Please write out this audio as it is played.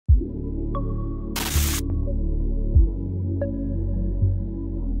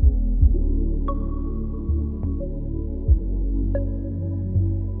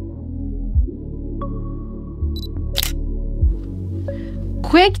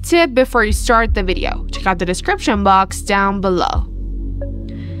Quick tip before you start the video, check out the description box down below.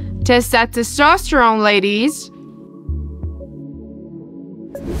 Test that testosterone, ladies.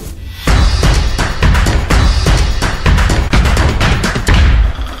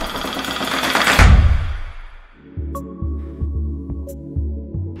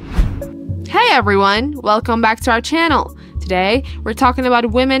 Hey everyone, welcome back to our channel. Today, we're talking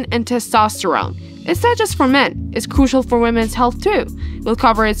about women and testosterone. It's not just for men, it's crucial for women's health too. We'll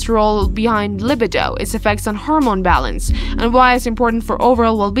cover its role behind libido, its effects on hormone balance, and why it's important for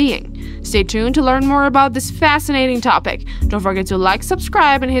overall well-being. Stay tuned to learn more about this fascinating topic. Don't forget to like,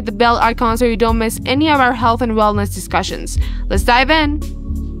 subscribe, and hit the bell icon so you don't miss any of our health and wellness discussions. Let's dive in.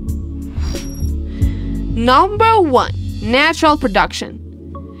 Number 1. Natural production.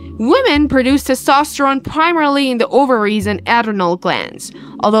 Women produce testosterone primarily in the ovaries and adrenal glands.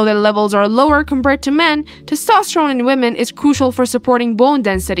 Although the levels are lower compared to men, testosterone in women is crucial for supporting bone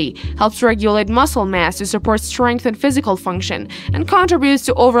density, helps regulate muscle mass to support strength and physical function, and contributes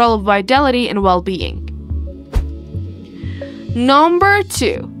to overall vitality and well-being. Number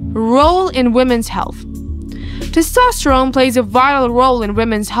 2. Role in women's health. Testosterone plays a vital role in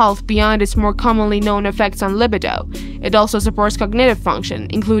women's health beyond its more commonly known effects on libido. It also supports cognitive function,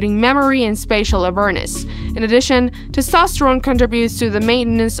 including memory and spatial awareness. In addition, testosterone contributes to the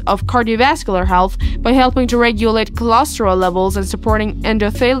maintenance of cardiovascular health by helping to regulate cholesterol levels and supporting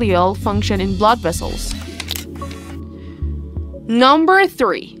endothelial function in blood vessels. Number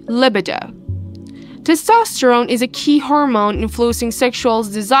 3. Libido. Testosterone is a key hormone influencing sexual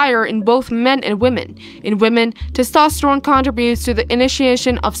desire in both men and women. In women, testosterone contributes to the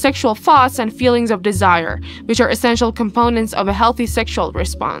initiation of sexual thoughts and feelings of desire, which are essential components of a healthy sexual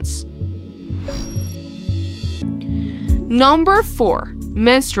response. Number 4.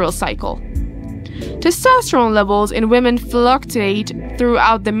 Menstrual cycle. Testosterone levels in women fluctuate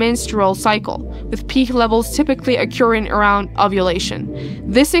throughout the menstrual cycle, with peak levels typically occurring around ovulation.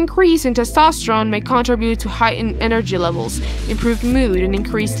 This increase in testosterone may contribute to heightened energy levels, improved mood, and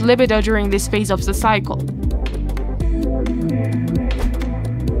increased libido during this phase of the cycle.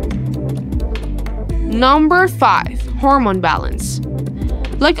 Number 5. Hormone balance.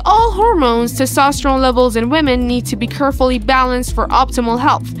 Like all hormones, testosterone levels in women need to be carefully balanced for optimal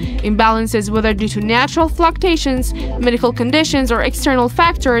health. Imbalances, whether due to natural fluctuations, medical conditions, or external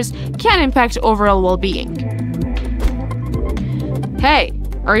factors, can impact overall well-being. Hey,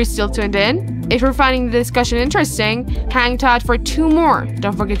 are you still tuned in? If you're finding the discussion interesting, hang tight for 2 more.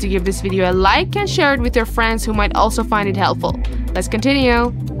 Don't forget to give this video a like and share it with your friends who might also find it helpful. Let's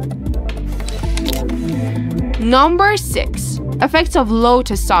continue. Number 6. Effects of low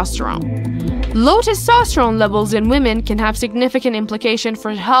testosterone. Low testosterone levels in women can have significant implications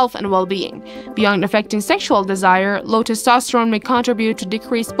for health and well-being. Beyond affecting sexual desire, low testosterone may contribute to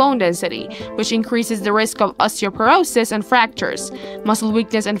decreased bone density, which increases the risk of osteoporosis and fractures. Muscle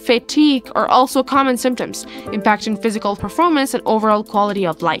weakness and fatigue are also common symptoms, impacting physical performance and overall quality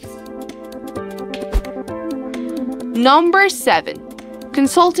of life. Number 7.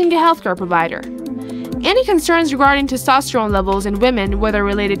 Consulting a healthcare provider. Any concerns regarding testosterone levels in women, whether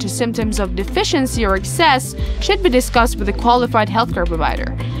related to symptoms of deficiency or excess, should be discussed with a qualified healthcare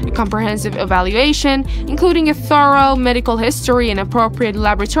provider. A comprehensive evaluation, including a thorough medical history and appropriate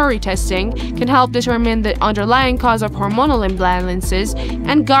laboratory testing, can help determine the underlying cause of hormonal imbalances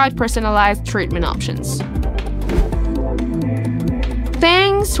and guide personalized treatment options.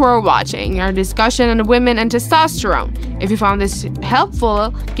 Thanks for watching our discussion on women and testosterone. If you found this helpful,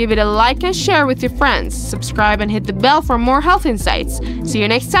 give it a like and share with your friends. Subscribe and hit the bell for more health insights. See you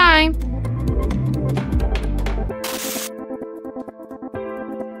next time!